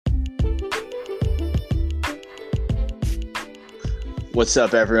What's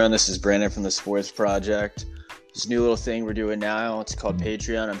up, everyone? This is Brandon from the Sports Project. This new little thing we're doing now, it's called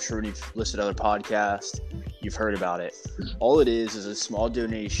Patreon. I'm sure when you've listened to other podcasts, you've heard about it. All it is a small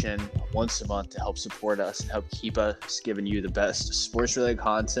donation once a month to help support us and help keep us giving you the best sports-related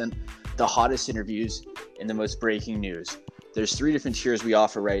content, the hottest interviews, and the most breaking news. There's 3 different tiers we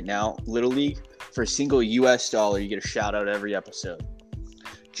offer right now. Little League, for a single US dollar, you get a shout-out every episode.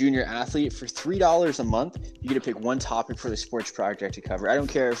 Junior Athlete, for $3 a month, you get to pick one topic for the Sports Project to cover. I don't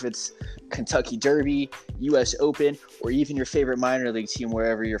care if it's Kentucky Derby, US Open, or even your favorite minor league team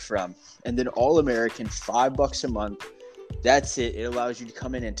wherever you're from. And then All-American, $5 a month. That's it. It allows you to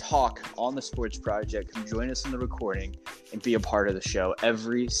come in and talk on the Sports Project, come join us in the recording, and be a part of the show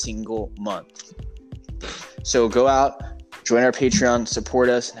every single month. So go out, join our Patreon, support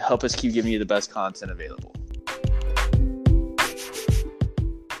us, and help us keep giving you the best content available.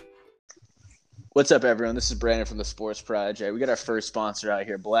 What's up, everyone? This is Brandon from the Sports Project. We got our first sponsor out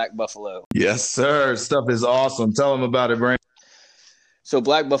here, Black Buffalo. Yes, sir. Stuff is awesome. Tell them about it, Brandon. So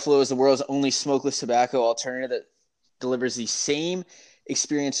Black Buffalo is the world's only smokeless tobacco alternative that delivers the same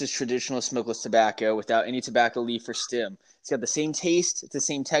experience as traditional smokeless tobacco without any tobacco leaf or stem. It's got the same taste, the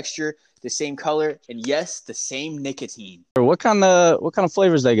same texture, the same color, and yes, the same nicotine. What kind of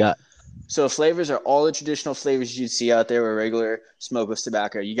flavors they got? So flavors are all the traditional flavors you'd see out there with regular smokeless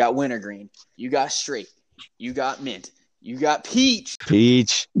tobacco. You got wintergreen, you got straight, you got mint, you got peach,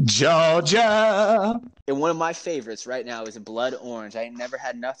 Georgia. And one of my favorites right now is a blood orange. I ain't never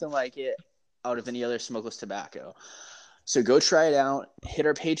had nothing like it out of any other smokeless tobacco. So go try it out. Hit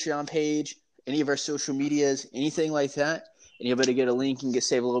our Patreon page, any of our social medias, anything like that, and you'll be able to get a link and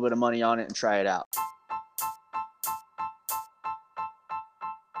save a little bit of money on it and try it out.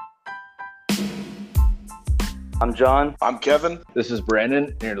 I'm John. I'm Kevin. This is Brandon,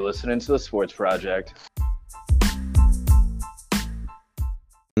 and you're listening to the Sports Project.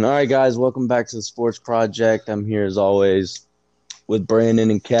 All right, guys, welcome back to the Sports Project. I'm here as always with Brandon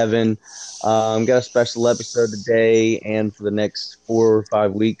and Kevin. Got a special episode today, and for the next 4 or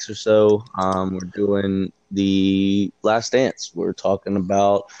 5 weeks or so, we're doing the Last Dance. We're talking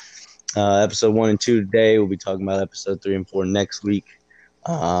about episode 1 and 2 today. We'll be talking about episode 3 and 4 next week.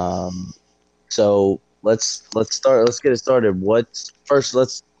 So let's start. Let's get it started. What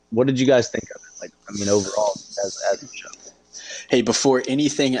did you guys think of it? Overall as a show. Hey, before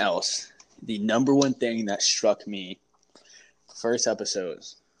anything else, the number one thing that struck me first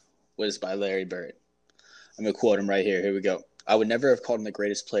episodes was by Larry Bird. I'm going to quote him right here. Here we go. I would never have called him the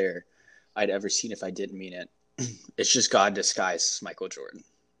greatest player I'd ever seen if I didn't mean it. It's just God disguised as Michael Jordan.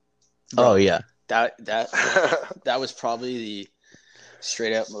 Bro, oh, yeah. That was probably the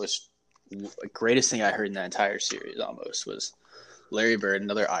straight up most greatest thing I heard in that entire series almost was Larry Bird,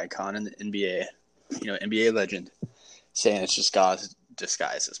 another icon in the NBA, NBA legend, saying it's just God's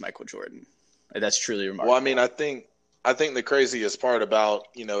disguise as Michael Jordan. That's truly remarkable. Well, I think the craziest part about,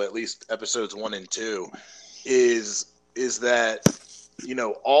 at least episodes 1 and 2 is that,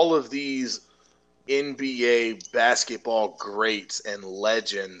 all of these NBA basketball greats and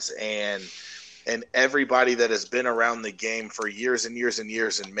legends and everybody that has been around the game for years and years and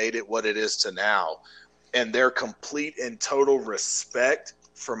years and made it what it is to now, and their complete and total respect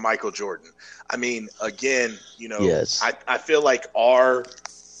for Michael Jordan. I mean, again, yes. I feel like our,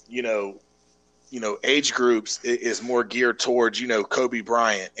 age groups is more geared towards, Kobe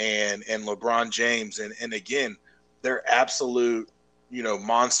Bryant and LeBron James. And again, they're absolute,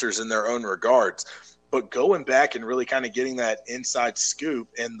 monsters in their own regards. But going back and really kind of getting that inside scoop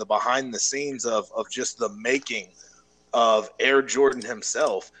and the behind the scenes of just the making of Air Jordan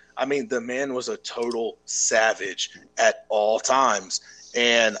himself, I mean, the man was a total savage at all times.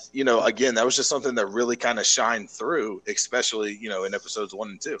 And, again, that was just something that really kind of shined through, especially, in episodes 1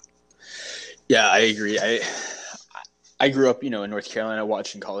 and 2. Yeah, I agree. I grew up, in North Carolina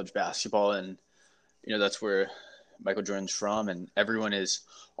watching college basketball, and, that's where Michael Jordan's from, and everyone is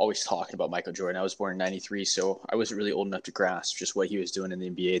always talking about Michael Jordan. I was born in 93, so I wasn't really old enough to grasp just what he was doing in the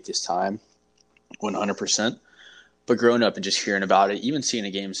NBA at this time, 100%. But growing up and just hearing about it, even seeing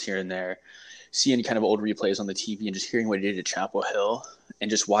the games here and there, seeing kind of old replays on the TV and just hearing what he did at Chapel Hill and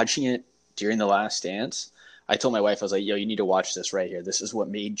just watching it during the Last Dance, I told my wife, I was like, yo, you need to watch this right here. This is what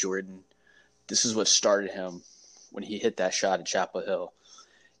made Jordan. This is what started him when he hit that shot at Chapel Hill.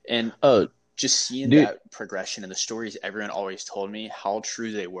 And just seeing that progression and the stories everyone always told me, how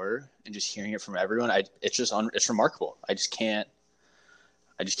true they were, and just hearing it from everyone, it's remarkable. I just can't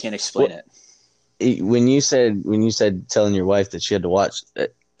explain it. When you said telling your wife that she had to watch,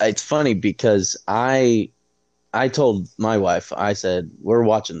 it's funny because I I told my wife, I said, we're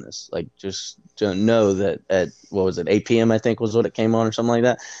watching this. Like, just to know that at, what was it, 8 p.m., I think was what it came on or something like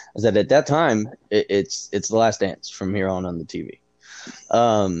that. I said, at that time, it's The Last Dance from here on the TV.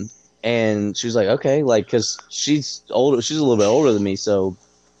 And she was like, okay, like, because she's older, she's a little bit older than me. So,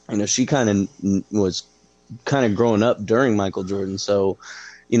 she kind of was kind of growing up during Michael Jordan. So,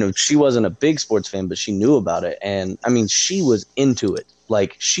 she wasn't a big sports fan, but she knew about it. And, I mean, she was into it.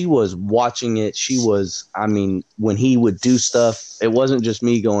 Like, she was watching it. She was, when he would do stuff, it wasn't just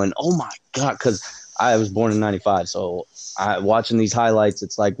me going, oh, my God, because I was born in 95. So watching these highlights,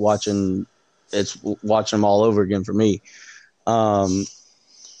 it's like watching them all over again for me. When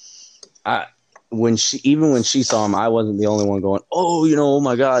she saw him, I wasn't the only one going, oh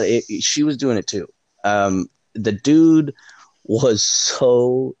my God. She was doing it too. The dude was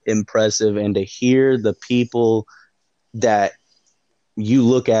so impressive, and to hear the people that you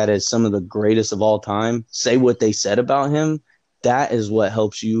look at as some of the greatest of all time say what they said about him, that is what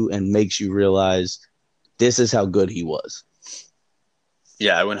helps you and makes you realize this is how good he was.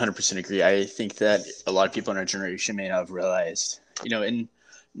 Yeah, I 100% agree. I think that a lot of people in our generation may not have realized, and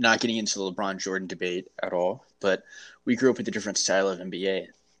not getting into the LeBron Jordan debate at all, but we grew up with a different style of NBA.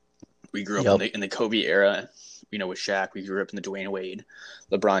 We grew up in the Kobe era, with Shaq. We grew up in the Dwayne Wade,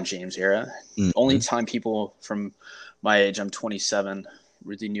 LeBron James era. Mm-hmm. Only time people from my age, I'm 27,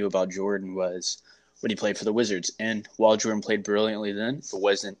 really knew about Jordan was when he played for the Wizards. And while Jordan played brilliantly then, it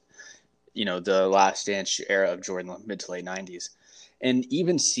wasn't, the Last Dance era of Jordan, mid to late 90s. And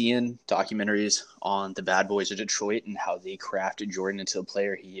even seeing documentaries on the Bad Boys of Detroit and how they crafted Jordan into the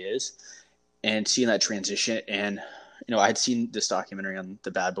player he is, and seeing that transition. And, I had seen this documentary on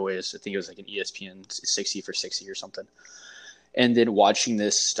the Bad Boys. I think it was like an ESPN 60 for 60 or something. And then watching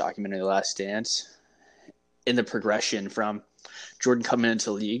this documentary, The Last Dance, in the progression from Jordan coming into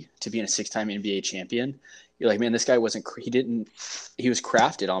the league to being a 6-time NBA champion, you're like, man, this guy he was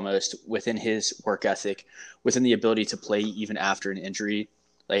crafted almost within his work ethic, within the ability to play even after an injury.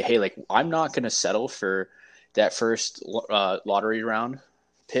 Like, hey, like, I'm not going to settle for that first lottery round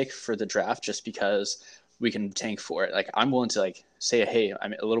pick for the draft just because we can tank for it. Like, I'm willing to, like, say, hey,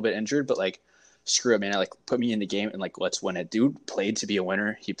 I'm a little bit injured, but, like, screw it, man. Like, put me in the game and, like, let's win it. Dude played to be a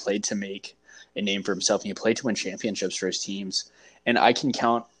winner. He played to make a name for himself, and he played to win championships for his teams. And I can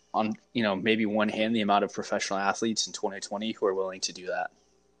count on, maybe one hand the amount of professional athletes in 2020 who are willing to do that.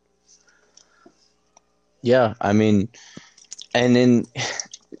 Yeah, and then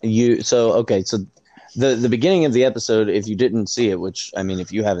so the beginning of the episode, if you didn't see it, which,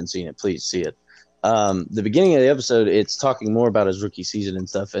 if you haven't seen it, please see it. The beginning of the episode, it's talking more about his rookie season and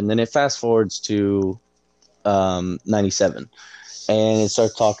stuff, and then it fast forwards to 97. And it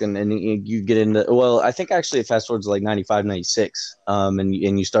starts talking, and you get into, well, I think actually it fast forwards to like 95, 96, and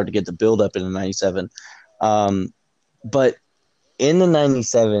you start to get the build up in the 97. But in the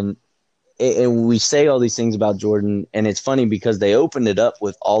 97, and we say all these things about Jordan, and it's funny because they opened it up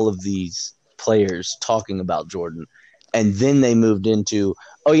with all of these players talking about Jordan, and then they moved into,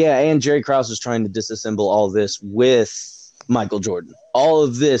 oh yeah, and Jerry Krause is trying to disassemble all this with Michael Jordan. All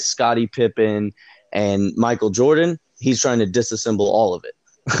of this, Scottie Pippen and Michael Jordan, he's trying to disassemble all of it.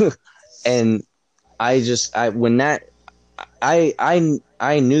 And I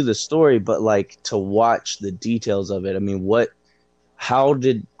knew the story, but like to watch the details of it,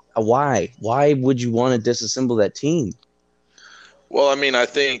 why would you want to disassemble that team? Well,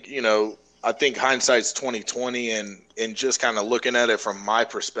 I think hindsight's 2020, and just kind of looking at it from my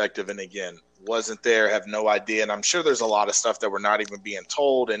perspective, and again, wasn't there, have no idea. And I'm sure there's a lot of stuff that we're not even being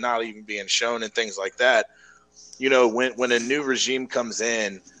told and not even being shown and things like that. When a new regime comes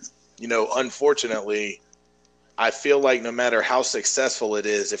in, unfortunately, I feel like no matter how successful it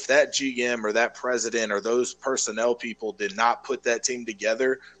is, if that GM or that president or those personnel people did not put that team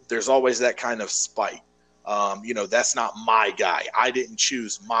together, there's always that kind of spite. That's not my guy. I didn't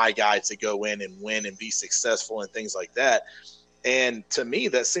choose my guy to go in and win and be successful and things like that. And to me,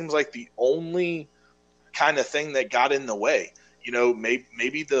 that seems like the only kind of thing that got in the way.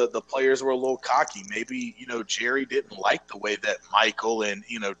 Maybe the players were a little cocky. Maybe, Jerry didn't like the way that Michael and,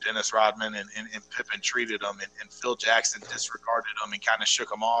 Dennis Rodman and Pippen treated him, and Phil Jackson disregarded him and kind of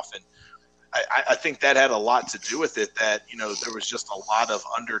shook him off. And I think that had a lot to do with it, that, there was just a lot of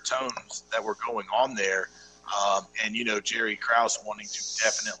undertones that were going on there. And Jerry Krause wanting to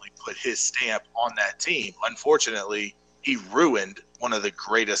definitely put his stamp on that team. Unfortunately, he ruined one of the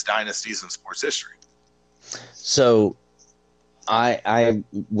greatest dynasties in sports history. So I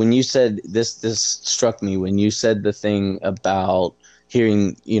when you said this struck me when you said the thing about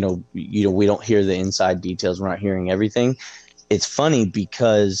hearing, we don't hear the inside details. We're not hearing everything. It's funny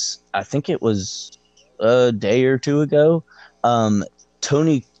because I think it was a day or two ago,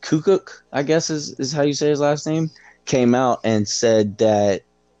 Tony Kukoc, I guess is how you say his last name, came out and said that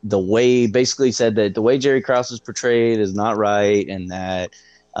the way Jerry Krause is portrayed is not right, and that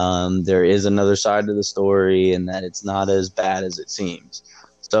there is another side to the story, and that it's not as bad as it seems.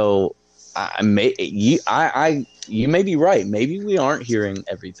 So you may be right. Maybe we aren't hearing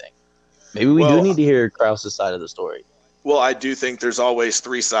everything. Maybe we do need to hear Krause's side of the story. Well, I do think there's always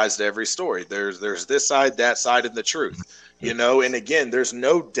three sides to every story. There's this side, that side, and the truth. And again, there's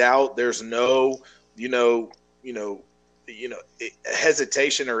no doubt, there's no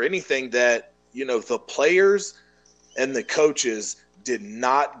hesitation or anything that the players and the coaches did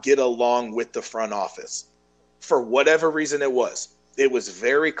not get along with the front office for whatever reason it was. It was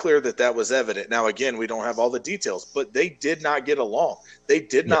very clear that was evident. Now, again, we don't have all the details, but they did not get along. They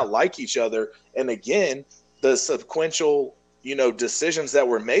did not like each other. And again, the sequential, decisions that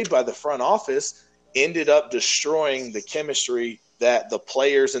were made by the front office ended up destroying the chemistry that the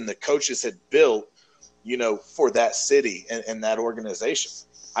players and the coaches had built, for that city and that organization.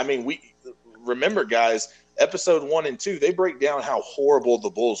 I mean, we remember, guys, episode 1 and 2, they break down how horrible the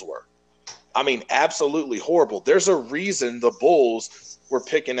Bulls were. I mean, absolutely horrible. There's a reason the Bulls were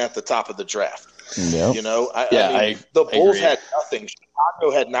picking at the top of the draft. Yep. The Bulls had nothing.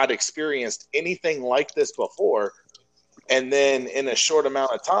 Chicago had not experienced anything like this before. And then in a short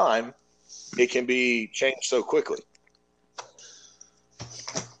amount of time, it can be changed so quickly.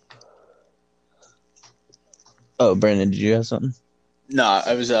 Oh, Brandon, did you have something? No,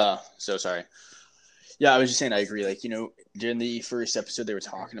 I was so sorry. Yeah, I was just saying I agree. Like, during the first episode they were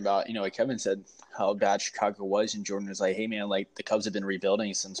talking about, like Kevin said, how bad Chicago was, and Jordan was like, hey man, like the Cubs have been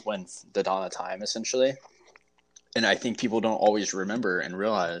rebuilding since when? The dawn of time, essentially. And I think people don't always remember and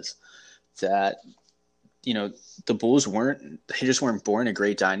realize that, the Bulls just weren't born a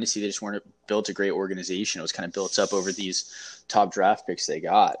great dynasty. They just weren't built a great organization. It was kind of built up over these top draft picks they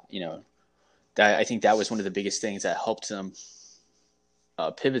got. I think that was one of the biggest things that helped them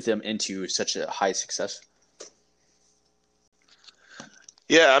pivot them into such a high success.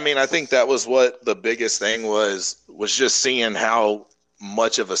 Yeah, I mean, I think that was what the biggest thing was just seeing how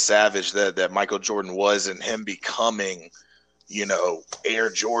much of a savage that Michael Jordan was, and him becoming, Air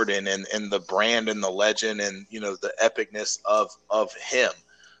Jordan and the brand and the legend and, the epicness of him.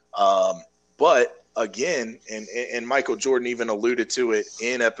 But again, and Michael Jordan even alluded to it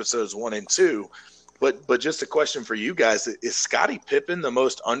in episodes 1 and 2, but just a question for you guys: is Scottie Pippen the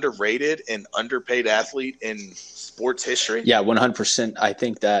most underrated and underpaid athlete in sports history? Yeah, 100%. I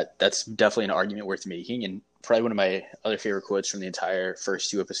think that's definitely an argument worth making. And probably one of my other favorite quotes from the entire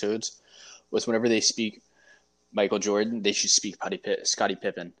first 2 episodes was whenever they speak Michael Jordan, they should speak Scottie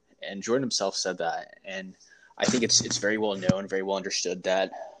Pippen. And Jordan himself said that. And I think it's very well known, very well understood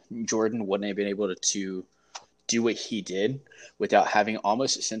that Jordan wouldn't have been able to do what he did without having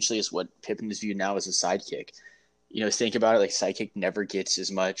almost essentially as what Pippen is viewed now as a sidekick. Think about it, like sidekick never gets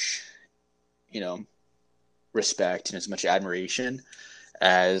as much, respect and as much admiration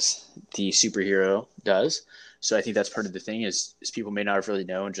as the superhero does. So I think that's part of the thing is people may not have really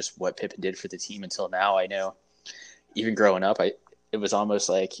known just what Pippen did for the team until now. I know even growing up, it was almost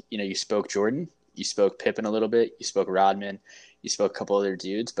like, you spoke Jordan, you spoke Pippen a little bit, you spoke Rodman, you spoke a couple other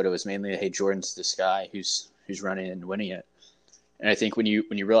dudes, but it was mainly, hey, Jordan's this guy who's running and winning it. And I think when you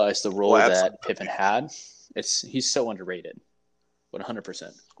realize the role that Pippen had, he's so underrated.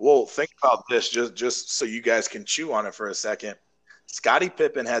 100%. Well, think about this just so you guys can chew on it for a second. Scottie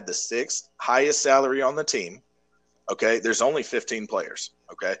Pippen had the 6th highest salary on the team. Okay, there's only 15 players.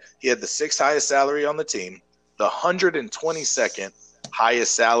 Okay, he had the 6th highest salary on the team, the 122nd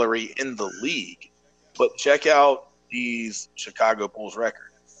highest salary in the league. But check out these Chicago Bulls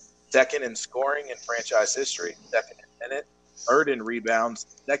record: 2nd in scoring in franchise history, 2nd in minute, 3rd in rebounds,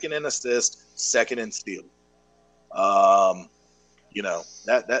 2nd in assist, 2nd in steal.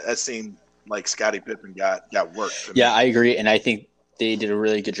 That seemed like Scottie Pippen got work. Yeah, I agree, and I think they did a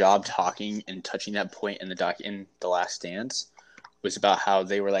really good job talking and touching that point in the Last Dance. Was about how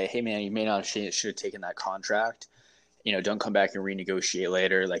they were like, hey man, you may not should have taken that contract. Don't come back and renegotiate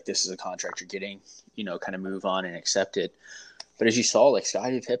later. Like, this is a contract you're getting. Kind of move on and accept it. But as you saw, like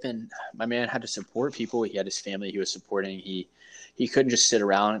Scottie Pippen, my man had to support people. He had his family he was supporting. He couldn't just sit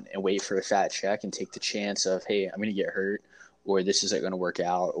around and wait for a fat check and take the chance of, hey, I'm going to get hurt, or this isn't going to work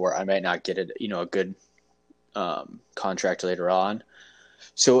out, or I might not get a good contract later on.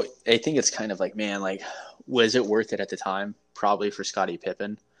 So I think it's kind of like, man, like, was it worth it at the time? Probably for Scottie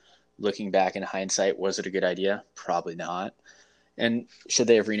Pippen. Looking back in hindsight, was it a good idea? Probably not. And should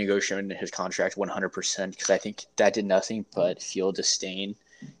they have renegotiated his contract? 100%, because I think that did nothing but fuel disdain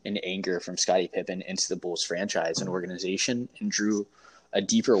and anger from Scottie Pippen into the Bulls franchise and organization, and drew a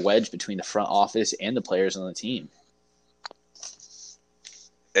deeper wedge between the front office and the players on the team.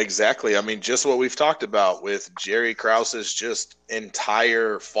 Exactly. I mean, just what we've talked about with Jerry Krause's just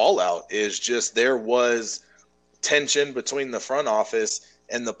entire fallout is just there was tension between the front office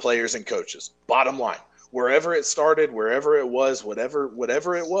and the players and coaches. Bottom line, wherever it started, wherever it was,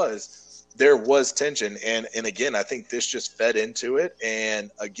 whatever it was, there was tension. And again, I think this just fed into it.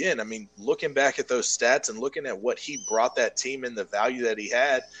 And again, I mean, looking back at those stats and looking at what he brought that team and the value that he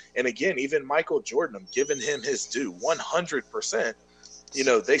had, and again, even Michael Jordan, I'm giving him his due 100%. You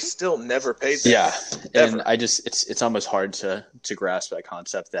know, they still never paid that. Yeah, ever. and it's almost hard to grasp that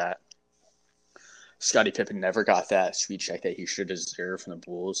concept that Scottie Pippen never got that sweet check that he should deserve from the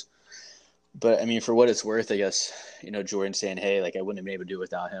Bulls. But, I mean, for what it's worth, I guess, you know, Jordan saying, hey, like, I wouldn't have been able to do it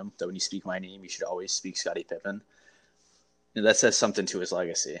without him, that when you speak my name, you should always speak Scottie Pippen. You know, that says something to his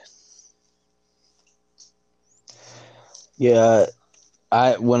legacy. Yeah,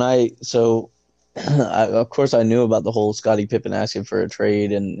 of course, I knew about the whole Scottie Pippen asking for a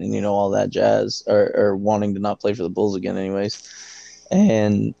trade and you know, all that jazz, or wanting to not play for the Bulls again anyways.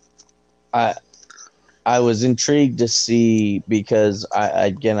 And I was intrigued to see, because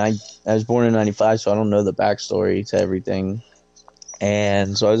I was born in 95, so I don't know the backstory to everything.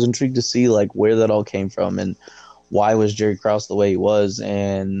 And so I was intrigued to see, like, where that all came from and why was Jerry Krause the way he was.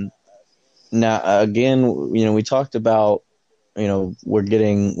 And now, again, you know, we talked about, you know, we're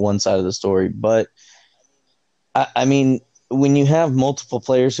getting one side of the story, but I mean, when you have multiple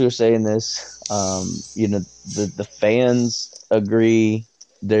players who are saying this, you know, the fans agree.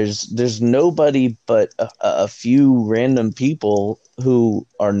 There's nobody but a few random people who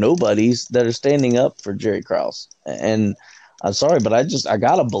are nobodies that are standing up for Jerry Krause. And I'm sorry, but I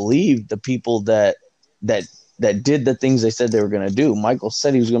gotta believe the people that did the things they said they were going to do. Michael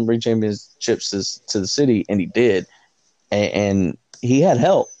said he was going to bring championships to the city, and he did. And he had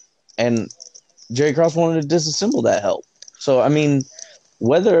help, and Jerry Krause wanted to disassemble that help. So, I mean,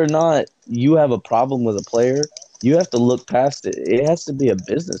 whether or not you have a problem with a player, you have to look past it. It has to be a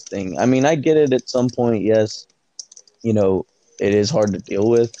business thing. I mean, I get it at some point. Yes, you know, it is hard to deal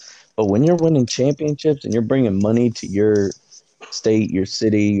with, but when you're winning championships and you're bringing money to your state, your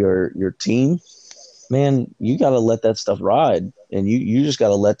city, or your team, man, you got to let that stuff ride, and you just got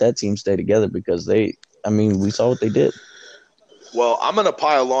to let that team stay together, because we saw what they did. Well, I'm going to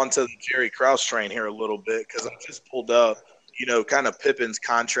pile on to the Jerry Krause train here a little bit, because I just pulled up, you know, kind of Pippen's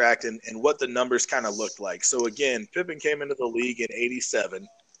contract and what the numbers kind of looked like. So, again, Pippen came into the league in 87,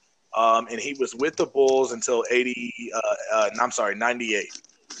 and he was with the Bulls until 98.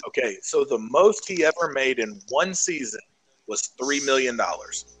 Okay, so the most he ever made in one season was $3 million.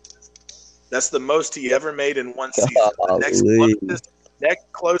 That's the most he ever made in one season. The next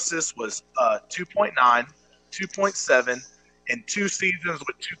closest was 2.9, 2.7, and 2 seasons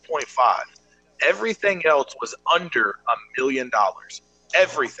with 2.5. Everything else was under $1 million.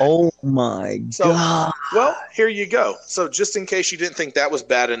 Everything. Oh my God. Well, here you go. So just in case you didn't think that was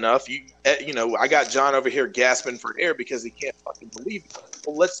bad enough, you know, I got John over here gasping for air because he can't fucking believe it.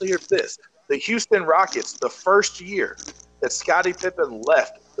 Well, let's hear this. The Houston Rockets, the first year that Scottie Pippen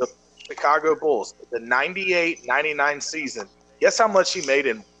left the Chicago Bulls, the 98-99 season, guess how much he made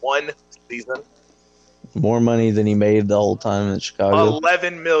in one season? More money than he made the whole time in Chicago.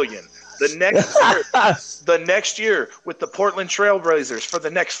 $11 million. The next year with the Portland Trailblazers for the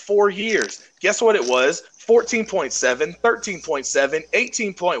next 4 years, guess what it was? 14.7, 13.7,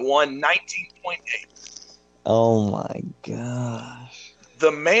 18.1, 19.8. Oh my gosh.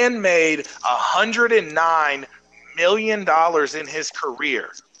 The man made $109 million in his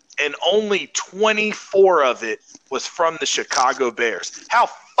career, and only 24 of it was from the Chicago Bears. How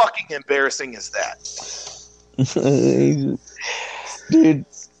fucking embarrassing is that? Dude,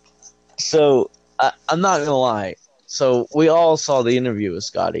 so I'm not going to lie. So we all saw the interview with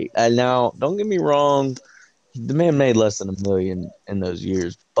Scottie. And now, don't get me wrong, the man made less than $1 million in those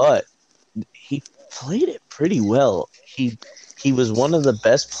years, but he played it pretty well. He was one of the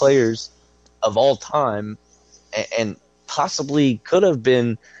best players of all time, and possibly could have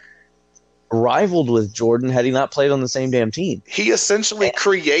been rivaled with Jordan had he not played on the same damn team. He essentially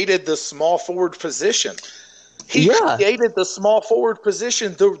created the small forward position. He created the small forward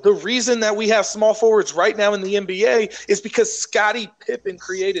position. The reason that we have small forwards right now in the NBA is because Scottie Pippen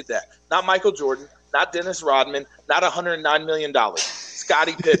created that. Not Michael Jordan, not Dennis Rodman, not $109 million.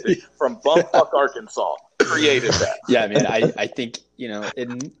 Scottie Pippen from bumfuck Arkansas created that. Yeah, I mean, I think, you know,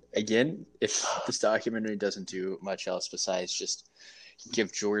 again, if this documentary doesn't do much else besides just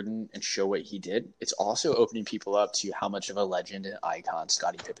give Jordan and show what he did, it's also opening people up to how much of a legend and icon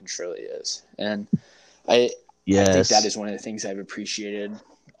Scottie Pippen truly is. And I think that is one of the things I've appreciated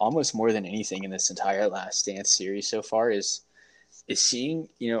almost more than anything in this entire Last Dance series so far is seeing,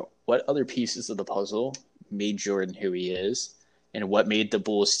 what other pieces of the puzzle made Jordan who he is and what made the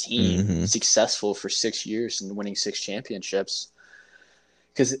Bulls team successful for 6 years and winning 6 championships.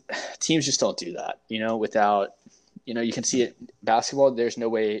 Because teams just don't do that, without, you can see it in basketball. There's no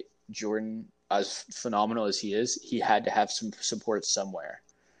way Jordan, as phenomenal as he is, he had to have some support somewhere.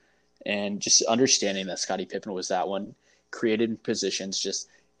 And just understanding that Scottie Pippen was that one, created positions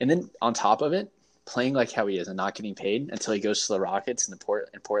and then on top of it, playing like how he is and not getting paid until he goes to the Rockets in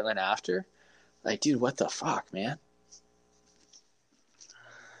Portland after. Like, dude, what the fuck, man?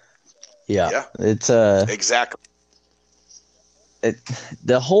 Yeah. It's exactly.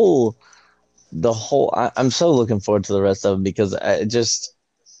 The whole I'm so looking forward to the rest of them because I just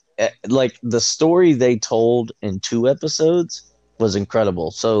like the story they told in 2 episodes was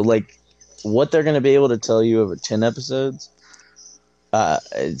incredible. So like what they're going to be able to tell you over 10 episodes,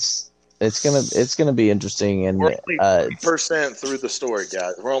 it's gonna be interesting. And we're only 20% through the story,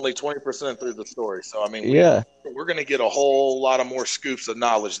 guys. We're only 20% through the story. So I mean, we're gonna get a whole lot of more scoops of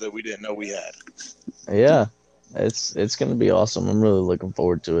knowledge that we didn't know we had. Yeah, it's gonna be awesome. I'm really looking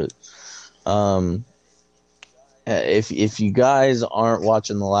forward to it. If you guys aren't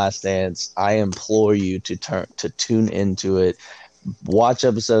watching The Last Dance, I implore you to tune into it. Watch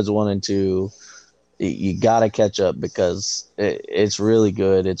episodes 1 and 2. You got to catch up because it's really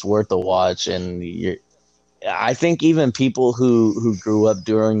good. It's worth a watch. And I think even people who grew up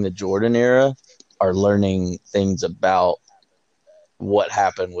during the Jordan era are learning things about what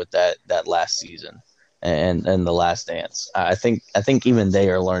happened with that last season and The Last Dance. I think even they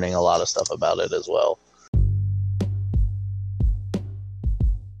are learning a lot of stuff about it as well.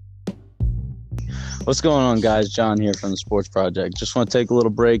 What's going on, guys? John here from the Sports Project. Just want to take a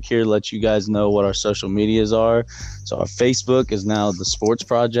little break here, let you guys know what our social medias are. So our Facebook is now the Sports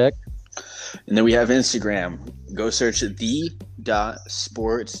Project. And then we have Instagram. Go search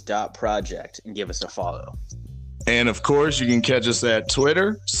the.sports.project and give us a follow. And of course, you can catch us at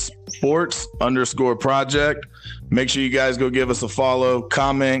Twitter, sports_project. Make sure you guys go give us a follow,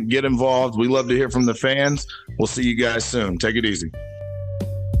 comment, get involved. We love to hear from the fans. We'll see you guys soon. Take it easy.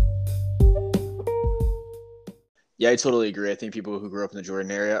 Yeah, I totally agree. I think people who grew up in the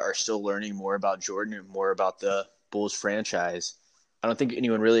Jordan area are still learning more about Jordan and more about the Bulls franchise. I don't think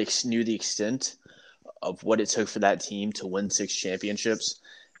anyone really knew the extent of what it took for that team to win 6 championships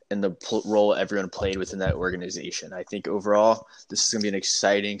and the role everyone played within that organization. I think overall, this is going to be an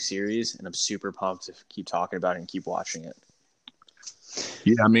exciting series, and I'm super pumped to keep talking about it and keep watching it.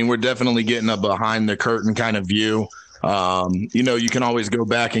 Yeah, I mean, we're definitely getting a behind-the-curtain kind of view. You can always go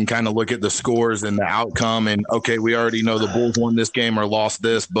back and kind of look at the scores and the outcome and, okay, we already know the Bulls won this game or lost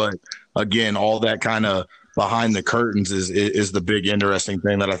this. But, again, all that kind of behind the curtains is the big interesting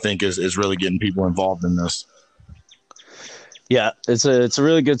thing that I think is really getting people involved in this. Yeah, it's a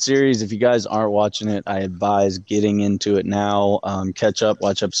really good series. If you guys aren't watching it, I advise getting into it now. Catch up,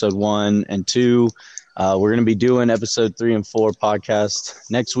 watch episode 1 and 2. We're going to be doing episode 3 and 4 podcast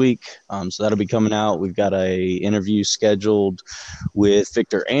next week. So that'll be coming out. We've got a interview scheduled with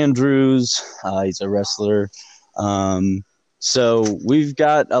Victor Andrews. He's a wrestler. So we've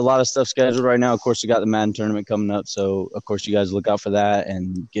got a lot of stuff scheduled right now. Of course, we got the Madden tournament coming up. So, of course, you guys look out for that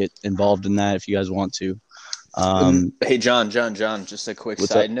and get involved in that if you guys want to. Hey, John, just a quick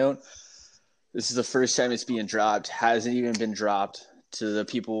side note. This is the first time it's being dropped. Hasn't even been dropped to the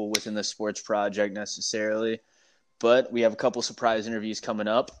people within the Sports Project necessarily, but we have a couple surprise interviews coming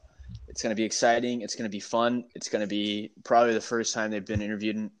up. It's going to be exciting. It's going to be fun. It's going to be probably the first time they've been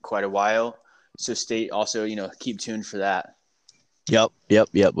interviewed in quite a while. So keep tuned for that. Yep.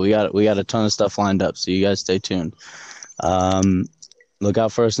 We got a ton of stuff lined up. So you guys stay tuned. Look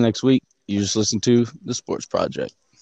out for us next week. You just listen to the Sports Project.